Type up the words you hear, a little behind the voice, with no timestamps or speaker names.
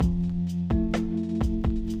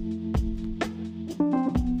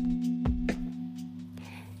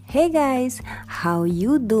Hey guys, how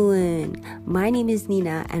you doing? My name is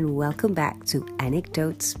Nina and welcome back to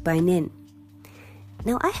Anecdotes by Nin.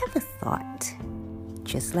 Now I have a thought.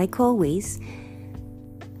 Just like always,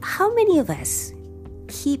 how many of us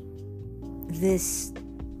keep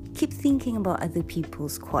thinking about other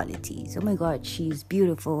people's qualities? Oh my god, she's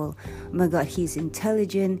beautiful. Oh my god, he's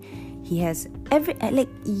intelligent. He has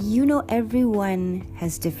everyone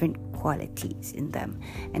has different qualities in them,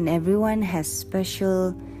 and everyone has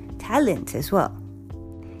special talent as well.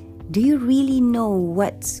 Do you really know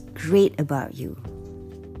what's great about you?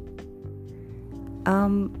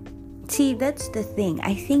 See, that's the thing.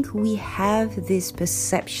 I think we have this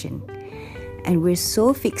perception, and we're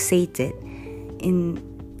so fixated in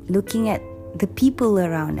looking at the people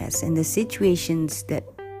around us and the situations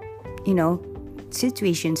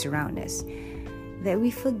around us, that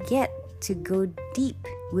we forget to go deep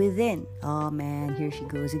within. Oh man, here she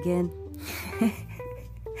goes again.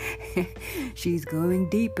 She's going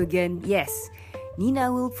deep again. Yes,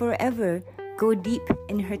 Nina will forever go deep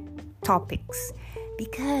in her topics,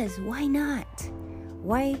 because why not?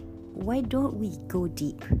 Why don't we go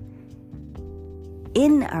deep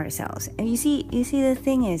in ourselves? And you see the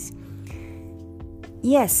thing is,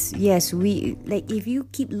 yes, we if you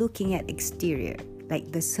keep looking at exterior,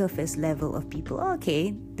 like the surface level of people,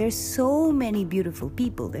 okay, there's so many beautiful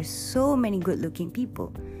people, there's so many good-looking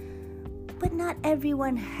people, but not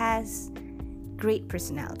everyone has great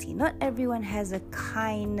personality. Not everyone has a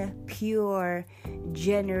kind, pure,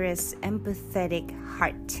 generous, empathetic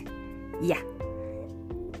heart. Yeah.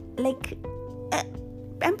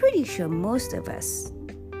 I'm pretty sure most of us,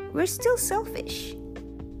 we're still selfish.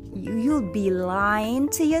 You'll be lying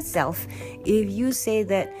to yourself if you say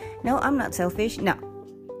that, no, I'm not selfish. No,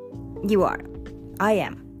 you are. I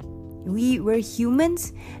am. We're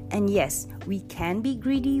humans, and yes, we can be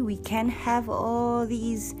greedy, we can have all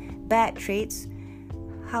these bad traits.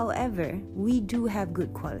 However, we do have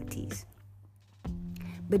good qualities.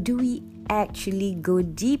 But do we actually go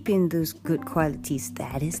deep in those good qualities?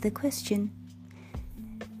 That is the question.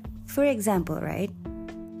 For example, right?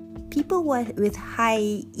 People with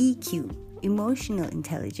high EQ, emotional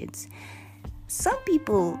intelligence. Some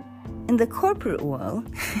people in the corporate world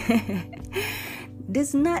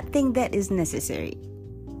does not think that is necessary.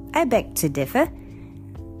 I beg to differ.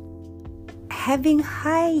 Having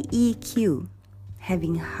high EQ,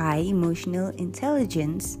 having high emotional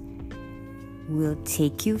intelligence will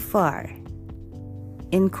take you far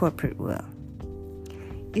in corporate world.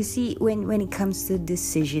 You see, when it comes to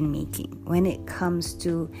decision making, when it comes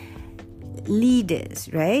to leaders,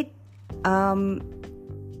 right?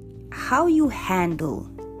 How you handle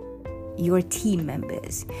your team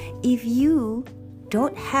members. If you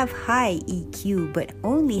don't have high EQ but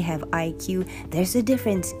only have IQ, there's a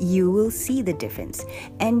difference. You will see the difference.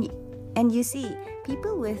 And you see,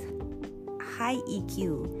 people with high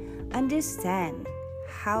EQ understand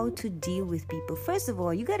how to deal with people. First of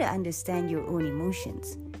all, you got to understand your own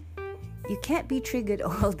emotions. You can't be triggered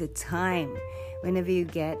all the time. Whenever you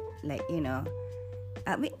get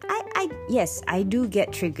I do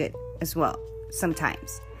get triggered as well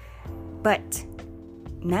sometimes. But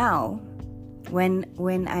now, when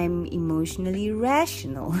I'm emotionally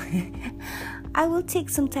rational, I will take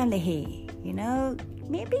some time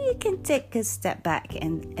maybe you can take a step back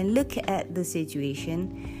and look at the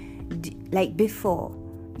situation like before.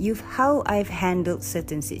 How I've handled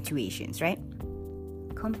certain situations, right?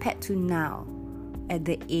 Compared to now, at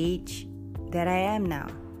the age that I am now.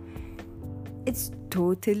 It's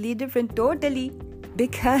totally different,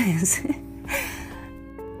 because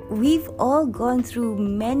we've all gone through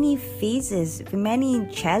many phases, many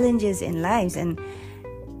challenges in lives, and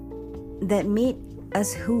that made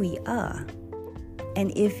us who we are.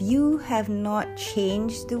 And if you have not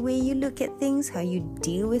changed the way you look at things, how you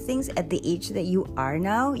deal with things at the age that you are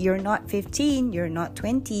now, you're not 15, you're not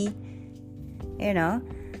 20,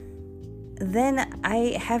 then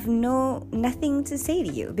I have nothing to say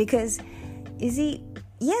to you. Because you see,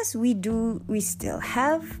 yes, we still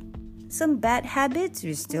have some bad habits.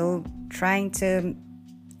 We're still trying to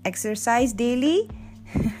exercise daily.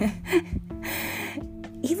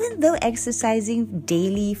 Even though exercising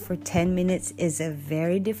daily for 10 minutes is a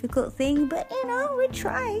very difficult thing, but we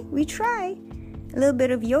try. A little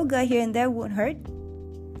bit of yoga here and there won't hurt.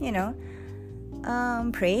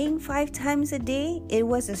 Praying 5 times a day, it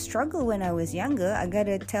was a struggle when I was younger. I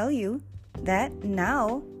gotta tell you that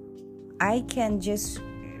now I can just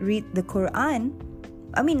read the Quran.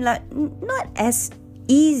 I mean, not as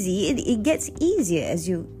easy. It gets easier as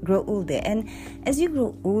you grow older. And as you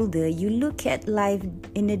grow older, you look at life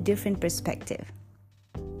in a different perspective.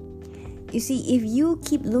 You see, if you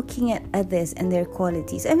keep looking at others and their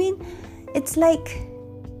qualities, I mean, it's like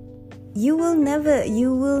you will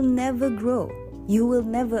never grow. You will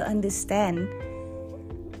never understand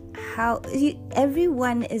how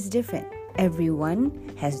everyone is different.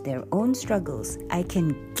 Everyone has their own struggles. I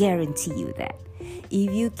can guarantee you that.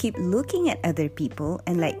 If you keep looking at other people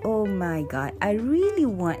and like, oh my God, I really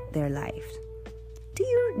want their life. Do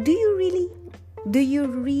you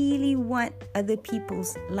really want other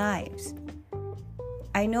people's lives?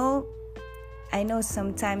 I know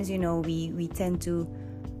sometimes, we tend to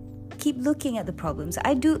keep looking at the problems.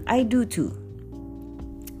 I do too.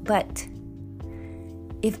 But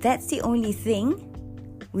if that's the only thing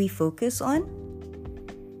we focus on,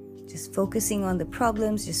 just focusing on the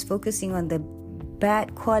problems, just focusing on the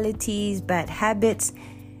bad qualities, bad habits,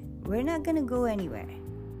 we're not gonna go anywhere.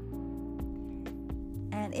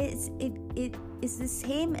 And it's the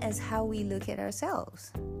same as how we look at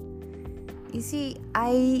ourselves. You see,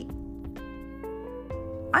 I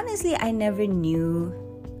never knew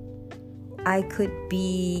I could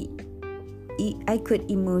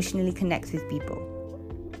emotionally connect with people.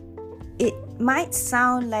 It might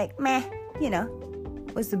sound like meh,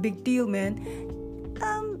 what's the big deal, man?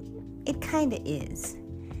 It kind of is.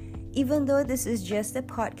 Even though this is just a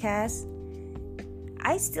podcast,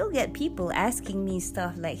 I still get people asking me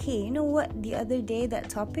stuff like, hey, you know what, the other day, that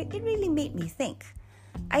topic, it really made me think.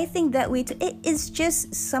 I think that way too. It is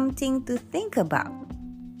just something to think about.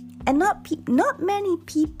 And not many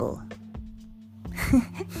people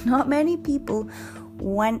not many people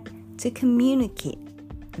want to communicate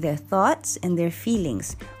their thoughts and their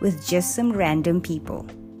feelings with just some random people.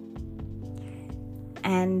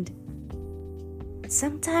 And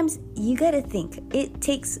sometimes you gotta think, it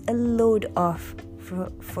takes a load off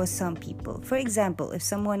for some people. For example, if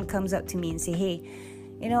someone comes up to me and say, hey,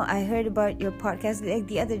 I heard about your podcast like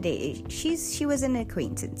the other day. She was an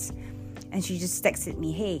acquaintance, and she just texted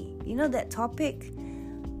me, hey, that topic,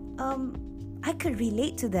 I could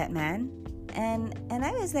relate to that, man. And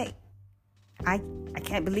I was like, I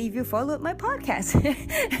can't believe you followed my podcast.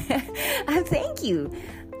 Thank you.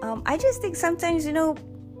 I just think sometimes,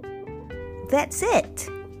 that's it.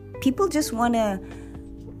 People just want to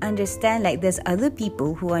understand, like, there's other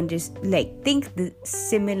people who think the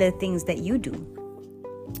similar things that you do.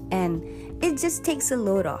 And it just takes a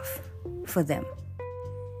load off for them.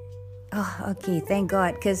 Oh, okay, thank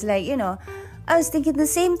God. Because, I was thinking the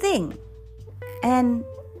same thing. And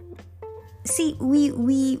see, we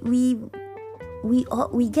get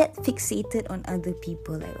fixated on other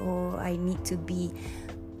people. Like, oh, I need to be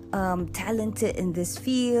talented in this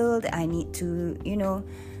field. I need to,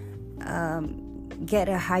 get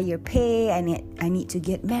a higher pay. I need to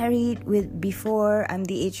get married before I'm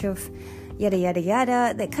the age of yada yada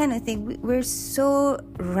yada, that kind of thing. We're so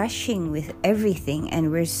rushing with everything,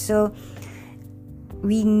 and we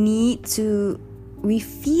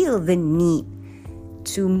feel the need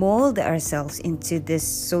to mold ourselves into this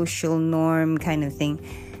social norm kind of thing,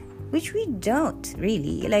 which we don't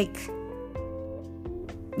really. Like,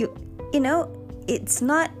 it's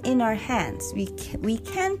not in our hands. We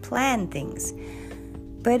can plan things,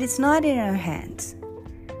 but it's not in our hands.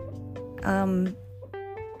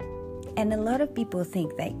 And a lot of people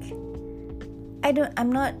think like,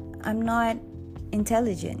 I'm not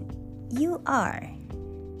intelligent. You are.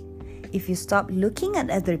 If you stop looking at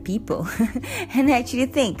other people and actually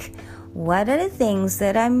think, what are the things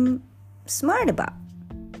that I'm smart about?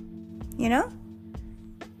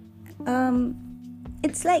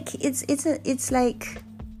 It's like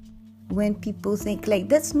when people think like,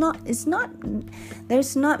 there's not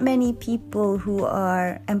many people who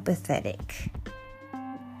are empathetic.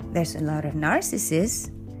 There's a lot of narcissists,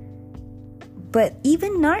 but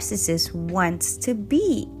even narcissists wants to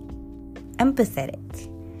be empathetic.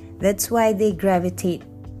 That's why they gravitate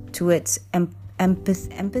towards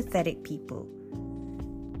empathetic people.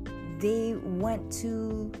 They want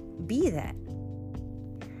to be that.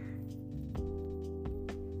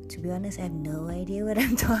 To be honest, I have no idea what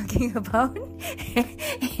I'm talking about.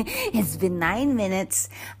 It's been 9 minutes.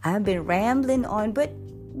 I've been rambling on, but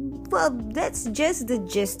well, that's just the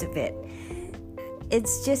gist of it.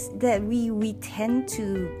 It's just that we tend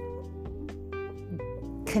to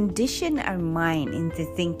condition our mind into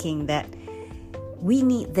thinking that we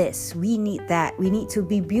need this, we need that, we need to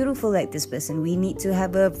be beautiful like this person, we need to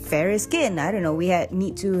have a fairer skin, I don't know,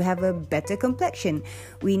 need to have a better complexion,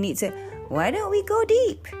 why don't we go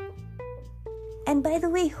deep? And by the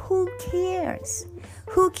way, who cares?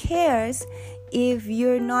 Who cares if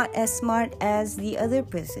you're not as smart as the other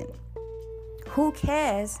person? Who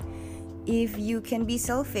cares if you can be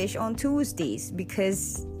selfish on Tuesdays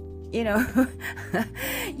because you know,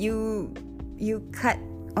 you cut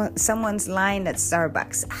on someone's line at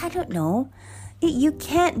Starbucks. I don't know. You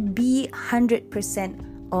can't be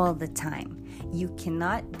 100% all the time. You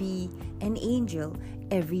cannot be an angel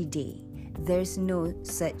every day. There's no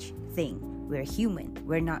such thing. We're human.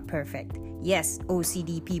 We're not perfect. Yes,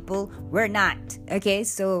 OCD people, we're not. Okay,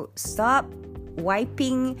 so stop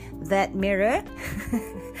wiping that mirror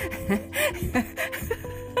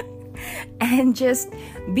and just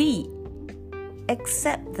be.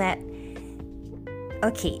 Accept that.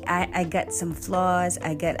 Okay, I got some flaws.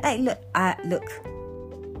 Look.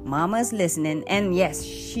 Mama's listening, and yes,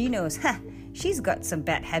 she knows. She's got some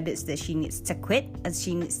bad habits that she needs to quit, and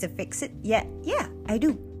she needs to fix it. Yeah, I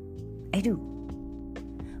do.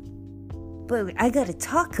 But I gotta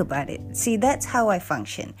talk about it. See, that's how I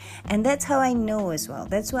function, and that's how I know as well.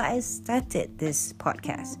 That's why I started this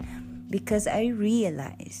podcast, because I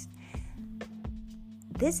realized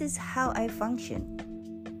this is how I function.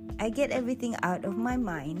 I get everything out of my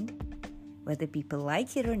mind, whether people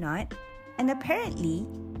like it or not, and apparently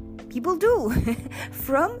people do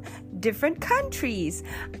from different countries.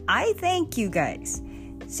 I thank you guys.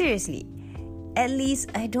 Seriously, at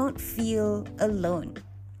least I don't feel alone,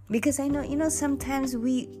 because I know, sometimes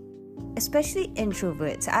we, especially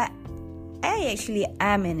introverts, I actually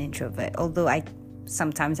am an introvert, although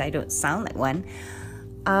sometimes I don't sound like one.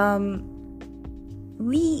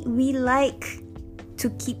 We like to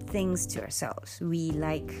keep things to ourselves. We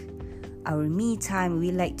like our me time.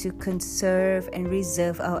 We like to conserve and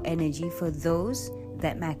reserve our energy for those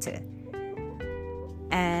that matter.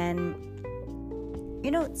 And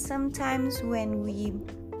sometimes when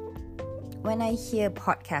I hear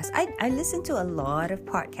podcasts, I listen to a lot of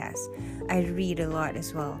podcasts. I read a lot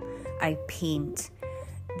as well. I paint.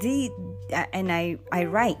 And I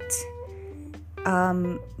write.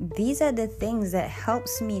 These are the things that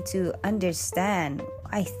helps me to understand.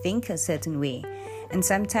 I think a certain way, and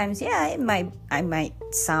sometimes, I might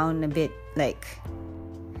sound a bit like,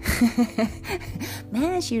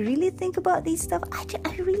 man, she really think about these stuff.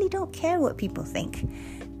 I really don't care what people think,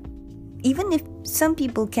 even if some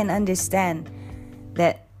people can understand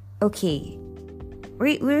that. Okay,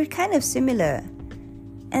 we're kind of similar,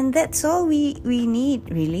 and that's all we need,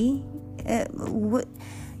 really.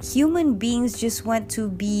 Human beings just want to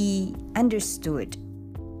be understood,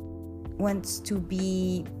 wants to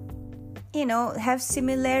be, have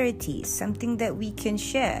similarities, something that we can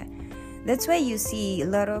share. That's why you see a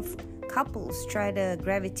lot of couples try to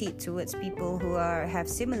gravitate towards people who have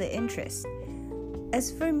similar interests.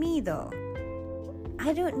 As for me, though,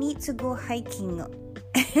 I don't need to go hiking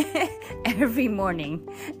every morning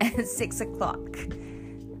at 6 o'clock.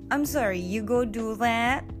 I'm sorry, you go do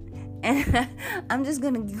that, and I'm just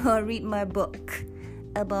gonna go read my book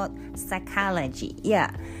about psychology.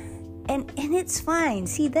 Yeah. And it's fine.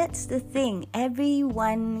 See, that's the thing.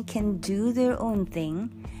 Everyone can do their own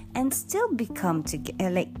thing and still become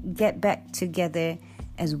get back together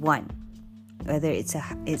as one. Whether it's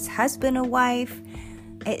husband or wife,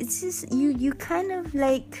 it's just you kind of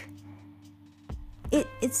like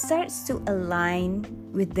it starts to align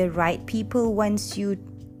with the right people once you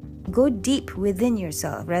go deep within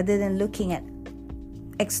yourself, rather than looking at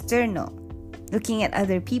external, looking at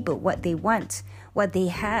other people, what they want, what they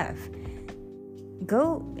have.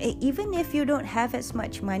 Even if you don't have as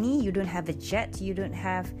much money, you don't have a jet, you don't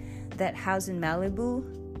have that house in Malibu.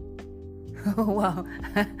 Oh wow,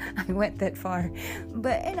 I went that far.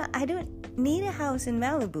 But I don't need a house in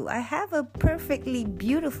Malibu. I have a perfectly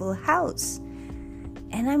beautiful house,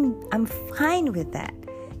 and I'm fine with that.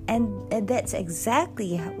 And that's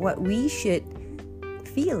exactly what we should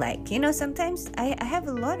feel like. Sometimes I have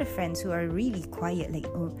a lot of friends who are really quiet, like,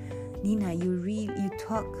 oh, Nina, you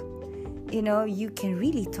talk, you can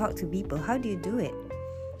really talk to people. How do you do it?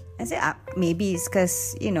 I said, maybe it's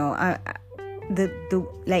because,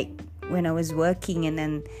 when I was working, and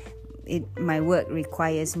then my work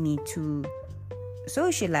requires me to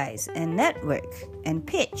socialize and network and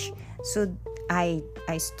pitch. So I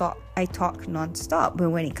talk non-stop. But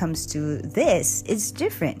when it comes to this, it's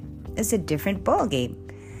different. It's a different ball game.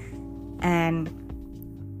 And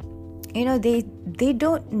they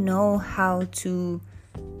don't know how to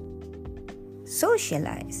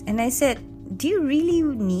socialize. And I said, do you really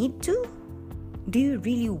need to? Do you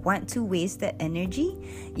really want to waste that energy?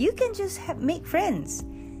 You can just make friends.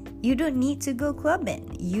 You don't need to go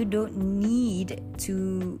clubbing. You don't need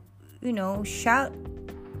to, shout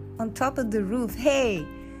on top of the roof, hey,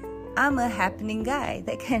 I'm a happening guy,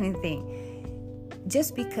 that kind of thing.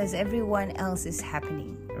 Just because everyone else is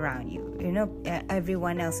happening around you,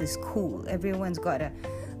 everyone else is cool. Everyone's got a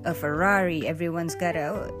a Ferrari, everyone's got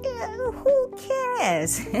who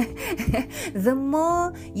cares? The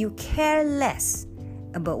more you care less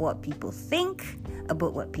about what people think,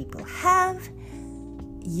 about what people have,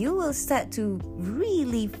 you will start to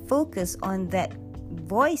really focus on that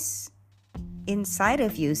voice inside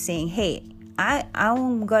of you saying, hey,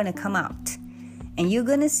 I'm gonna come out, and you're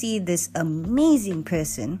gonna see this amazing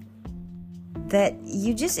person that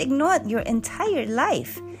you just ignored your entire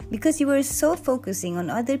life because you were so focusing on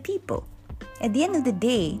other people. At the end of the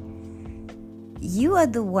day, you are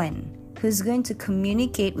the one who's going to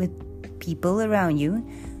communicate with people around you,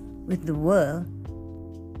 with the world,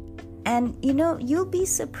 and you'll be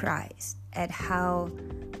surprised at how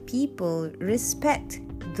people respect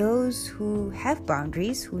those who have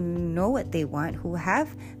boundaries, who know what they want, who have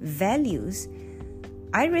values.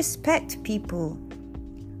 I respect people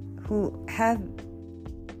who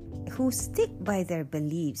stick by their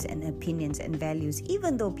beliefs and opinions and values,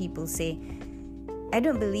 even though people say, I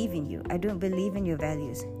don't believe in you, I don't believe in your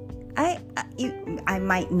values. I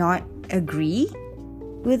might not agree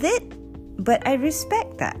with it, but I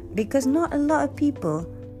respect that, because not a lot of people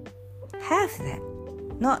have that.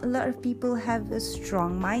 Not a lot of people have a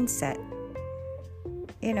strong mindset,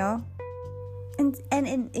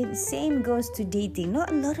 And it same goes to dating.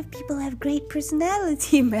 Not a lot of people have great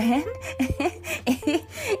personality, man.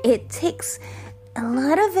 It takes a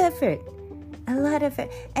lot of effort.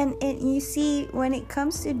 And you see, when it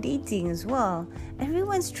comes to dating as well,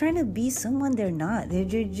 everyone's trying to be someone they're not. They're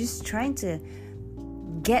just trying to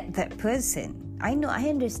get that person. I know, I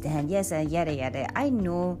understand. Yes, yada yada. I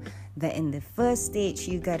know that in the first stage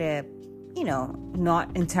you gotta,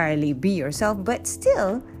 not entirely be yourself, but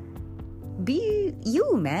still be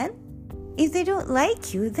you, man. If they don't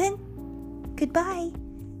like you, then goodbye.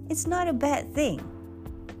 It's not a bad thing.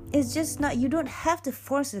 It's just not, you don't have to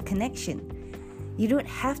force a connection. You don't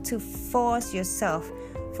have to force yourself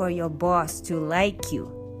for your boss to like you.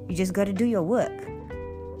 You just got to do your work.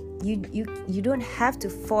 You don't have to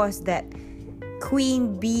force that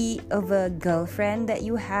queen bee of a girlfriend that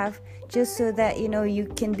you have just so that you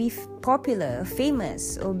can be popular or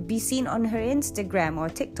famous or be seen on her Instagram or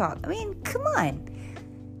TikTok. I mean, come on.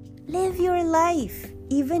 Live your life.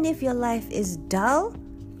 Even if your life is dull,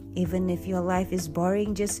 even if your life is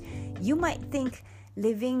boring, you might think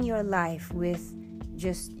living your life with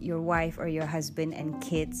just your wife or your husband and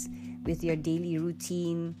kids, with your daily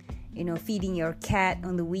routine, feeding your cat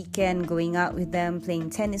on the weekend, going out with them, playing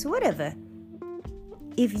tennis, whatever.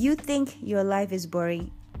 If you think your life is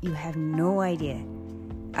boring, you have no idea.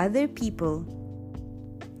 Other people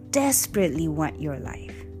desperately want your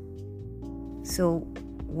life. So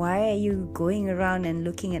why are you going around and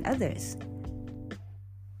looking at others?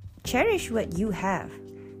 Cherish what you have,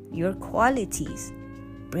 your qualities.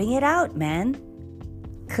 Bring it out, man.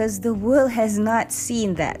 Because the world has not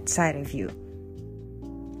seen that side of you.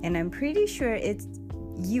 And I'm pretty sure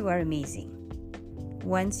you are amazing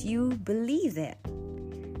once you believe that.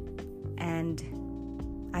 And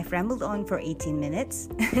I've rambled on for 18 minutes.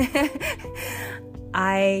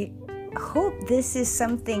 I hope this is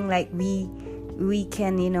something like we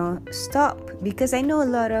can, stop, because I know a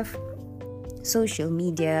lot of social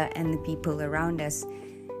media and the people around us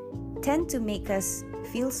tend to make us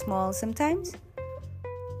feel small sometimes.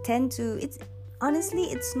 Honestly,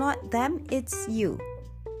 it's not them, it's you.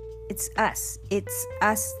 It's us. It's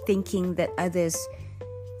us thinking that others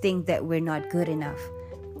think that we're not good enough.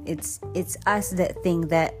 It's us that think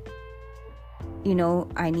that,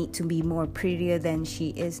 I need to be more prettier than she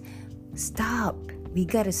is. Stop. We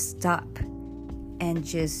gotta stop and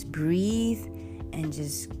just breathe and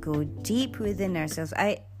just go deep within ourselves.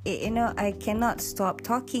 I cannot stop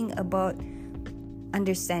talking about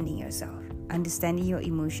understanding yourself, understanding your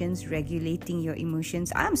emotions, regulating your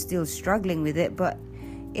emotions. I'm still struggling with it, but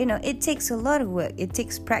it takes a lot of work. It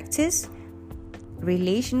takes practice,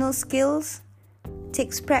 relational skills,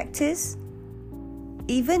 takes practice.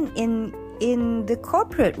 Even in the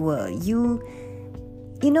corporate world,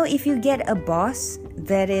 if you get a boss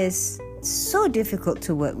that is so difficult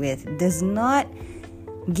to work with, does not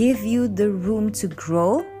give you the room to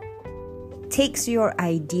grow, takes your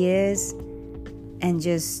ideas and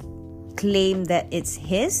just claim that it's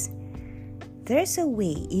his, there's a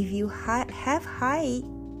way. If you have high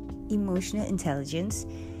emotional intelligence,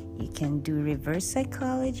 you can do reverse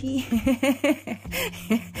psychology.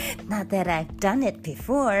 Not that I've done it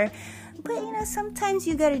before, but sometimes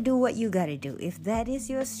you gotta do what you gotta do. If that is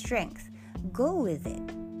your strength, go with it.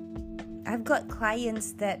 I've got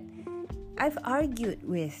clients that I've argued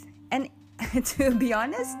with, and to be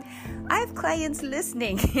honest, I have clients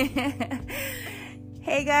listening.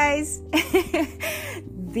 Hey guys,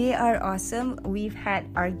 They are awesome. We've had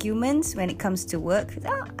arguments when it comes to work.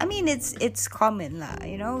 I mean, it's common lah.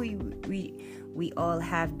 We all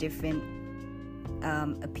have different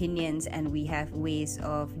opinions, and we have ways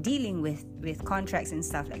of dealing with contracts and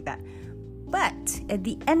stuff like that. But at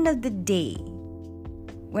the end of the day,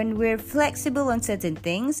 when we're flexible on certain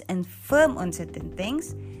things and firm on certain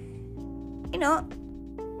things,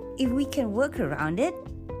 if we can work around it,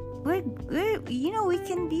 we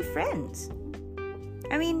can be friends.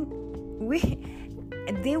 I mean,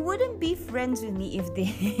 they wouldn't be friends with me if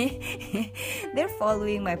they're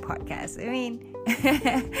following my podcast. I mean,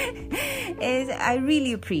 I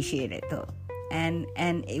really appreciate it though, and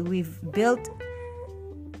we've built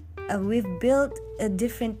a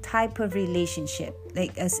different type of relationship,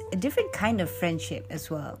 like a different kind of friendship as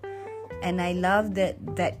well. And I love that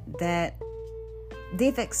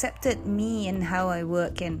they've accepted me and how I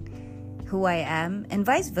work and who I am, and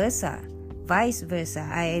vice versa.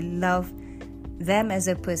 I love them as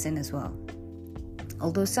a person as well.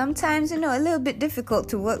 Although sometimes, a little bit difficult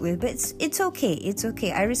to work with, but it's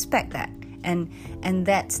okay. I respect that. And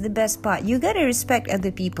that's the best part. You gotta respect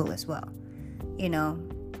other people as well.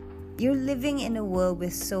 You're living in a world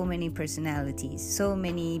with so many personalities, so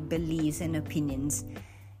many beliefs and opinions.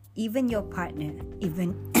 Even your partner,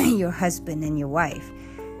 even your husband and your wife.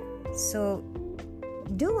 So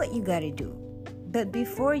do what you gotta do. But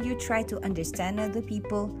before you try to understand other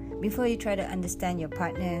people, before you try to understand your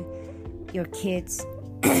partner, your kids,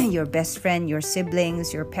 your best friend, your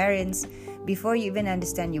siblings, your parents, before you even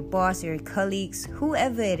understand your boss, your colleagues,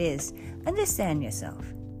 whoever it is, understand yourself.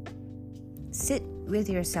 Sit with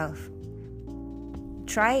yourself.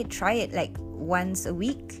 Try it like once a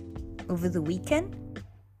week, over the weekend.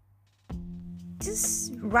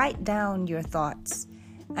 Just write down your thoughts.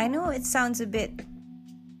 I know it sounds a bit,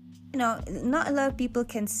 not a lot of people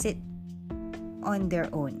can sit on their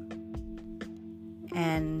own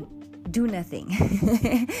and do nothing.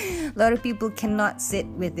 A lot of people cannot sit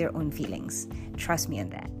with their own feelings. Trust me on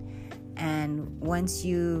that. And once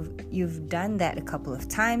you've done that a couple of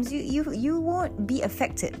times, you won't be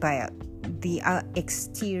affected by the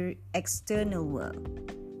external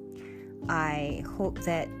world. I hope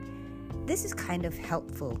that this is kind of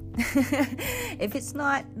helpful. If it's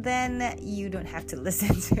not, then you don't have to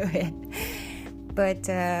listen to it. But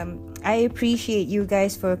I appreciate you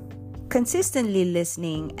guys for consistently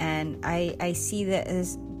listening, and I see that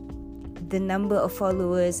as the number of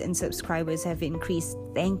followers and subscribers have increased.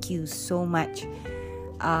 Thank you so much.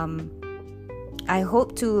 I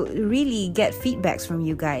hope to really get feedbacks from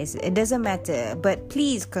you guys. It doesn't matter, but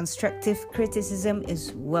please, constructive criticism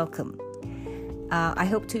is welcome. I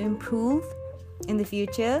hope to improve in the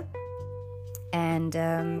future. And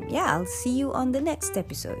I'll see you on the next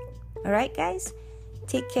episode. All right, guys?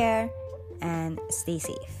 Take care and stay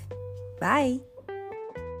safe. Bye.